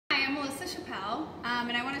Lisa Schappell,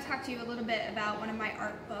 and I want to talk to you a little bit about one of my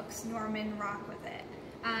art books, Norman Rockwithit.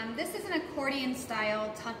 This is an accordion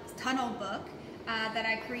style tunnel book that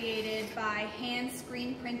I created by hand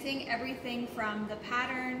screen printing everything from the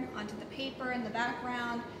pattern onto the paper in the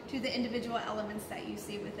background to the individual elements that you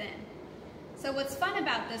see within. So what's fun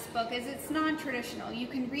about this book is it's non-traditional. You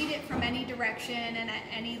can read it from any direction and at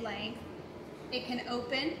any length. It can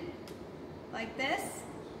open like this.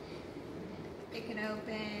 It can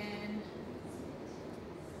open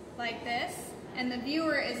like this, and the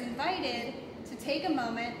viewer is invited to take a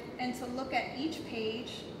moment and to look at each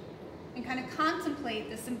page and kind of contemplate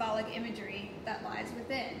the symbolic imagery that lies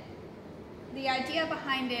within. The idea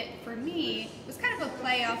behind it for me was kind of a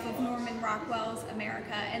play off of Norman Rockwell's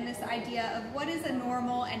America and this idea of what is a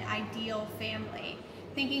normal and ideal family,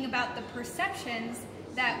 thinking about the perceptions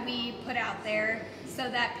that we put out there so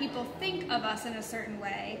that people think of us in a certain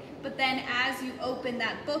way, but then as you open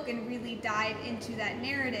that book and really dive into that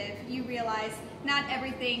narrative, you realize not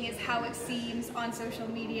everything is how it seems on social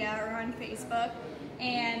media or on Facebook,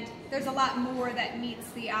 and there's a lot more that meets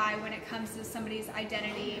the eye when it comes to somebody's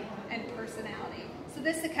identity and personality. So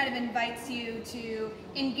this kind of invites you to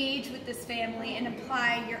engage with this family and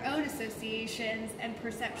apply your own associations and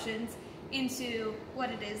perceptions into what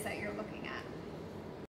it is that you're looking at.